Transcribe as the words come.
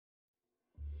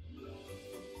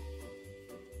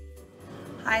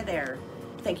Hi there.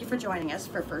 Thank you for joining us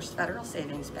for First Federal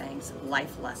Savings Bank's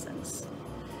Life Lessons.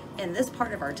 In this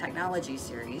part of our technology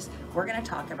series, we're going to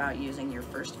talk about using your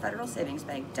First Federal Savings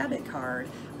Bank debit card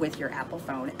with your Apple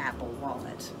phone, Apple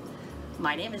Wallet.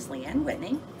 My name is Leann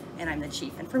Whitney, and I'm the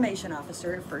Chief Information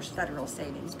Officer at First Federal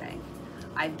Savings Bank.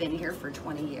 I've been here for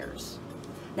 20 years.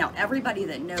 Now, everybody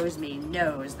that knows me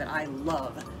knows that I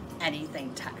love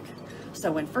anything tech. So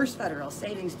when First Federal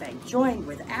Savings Bank joined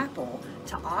with Apple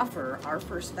to offer our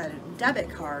First Fed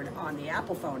debit card on the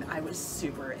Apple phone, I was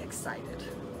super excited.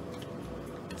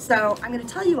 So I'm going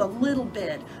to tell you a little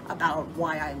bit about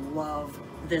why I love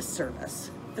this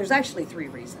service. There's actually 3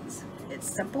 reasons. It's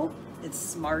simple, it's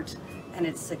smart, and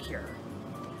it's secure.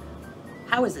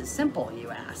 How is it simple, you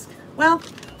ask? Well,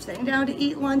 I'm sitting down to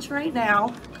eat lunch right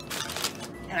now,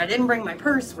 and I didn't bring my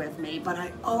purse with me, but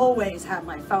I always have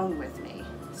my phone with me.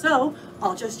 So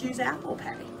I'll just use Apple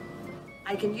Pay.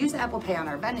 I can use Apple Pay on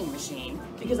our vending machine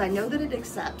because I know that it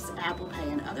accepts Apple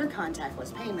Pay and other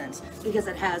contactless payments because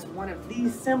it has one of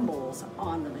these symbols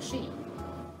on the machine.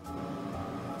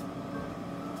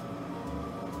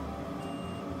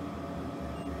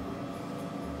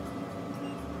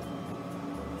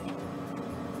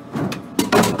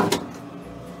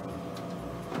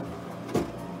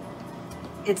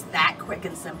 It's that quick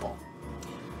and simple.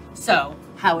 So,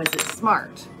 how is it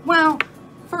smart? Well,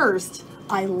 first,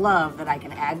 I love that I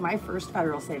can add my First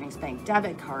Federal Savings Bank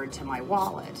debit card to my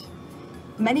wallet.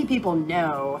 Many people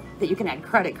know that you can add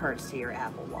credit cards to your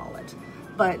Apple Wallet,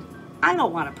 but I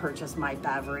don't want to purchase my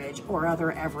beverage or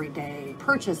other everyday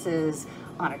purchases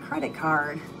on a credit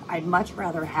card. I'd much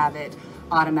rather have it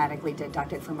automatically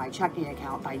deducted from my checking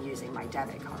account by using my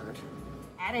debit card.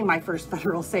 Adding my First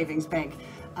Federal Savings Bank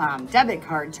debit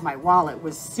card to my wallet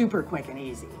was super quick and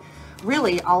easy.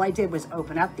 Really, all I did was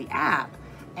open up the app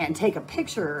and take a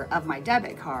picture of my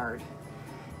debit card.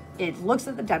 It looks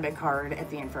at the debit card, at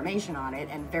the information on it,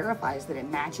 and verifies that it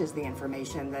matches the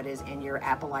information that is in your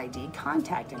Apple ID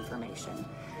contact information.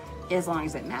 As long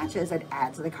as it matches, it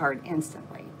adds the card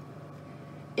instantly.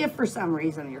 If for some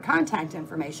reason your contact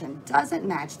information doesn't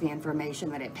match the information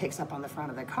that it picks up on the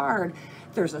front of the card,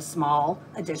 there's a small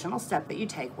additional step that you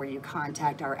take where you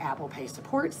contact our Apple Pay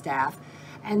support staff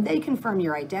and they confirm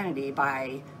your identity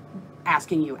by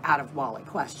asking you out-of-wallet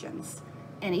questions.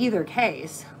 In either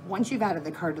case, once you've added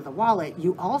the card to the wallet,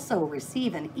 you also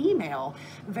receive an email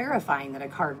verifying that a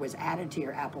card was added to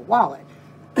your Apple Wallet,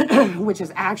 which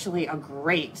is actually a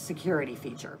great security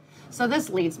feature. So this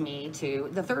leads me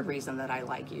to the 3rd reason that I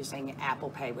like using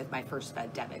Apple Pay with my First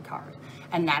Fed debit card,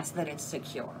 and that's that it's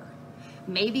secure.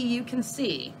 Maybe you can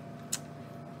see,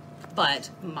 but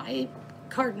my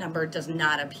card number does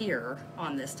not appear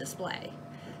on this display.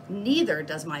 Neither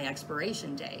does my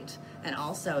expiration date, and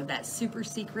also that super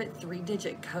secret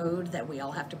 3-digit code that we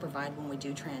all have to provide when we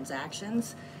do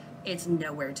transactions, it's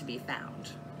nowhere to be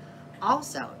found.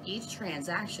 Also, each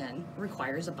transaction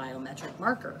requires a biometric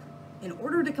marker. In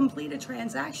order to complete a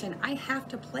transaction, I have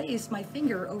to place my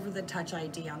finger over the Touch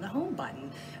ID on the home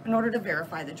button in order to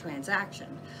verify the transaction.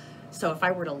 So if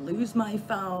I were to lose my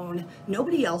phone,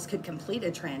 nobody else could complete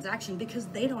a transaction because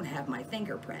they don't have my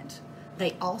fingerprint.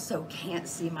 They also can't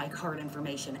see my card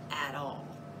information at all.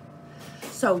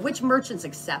 So which merchants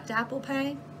accept Apple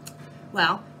Pay?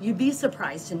 Well, you'd be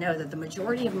surprised to know that the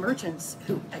majority of merchants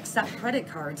who accept credit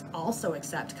cards also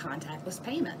accept contactless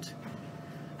payment.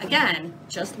 Again,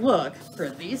 just look for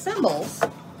these symbols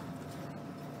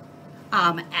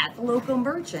at the local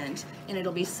merchant, and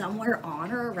it'll be somewhere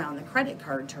on or around the credit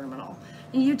card terminal.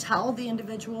 And you tell the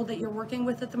individual that you're working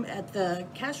with at the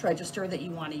cash register that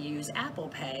you want to use Apple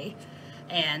Pay,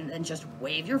 and then just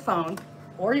wave your phone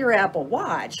or your Apple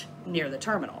Watch near the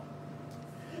terminal.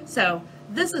 So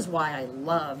this is why I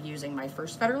love using my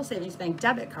First Federal Savings Bank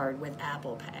debit card with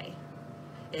Apple Pay.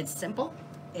 It's simple,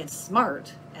 it's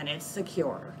smart, and it's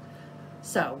secure.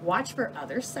 So watch for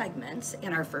other segments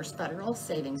in our First Federal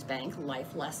Savings Bank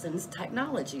Life Lessons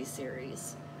Technology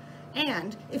series.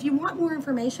 And if you want more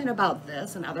information about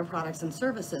this and other products and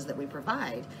services that we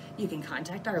provide, you can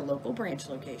contact our local branch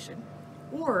location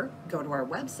or go to our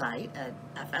website at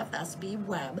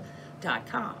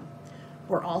ffsbweb.com.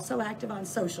 We're also active on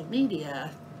social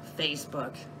media,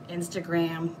 Facebook,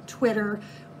 Instagram, Twitter.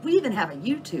 We even have a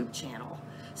YouTube channel.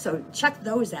 So check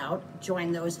those out,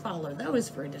 join those, follow those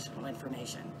for additional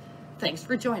information. Thanks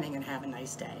for joining and have a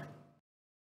nice day.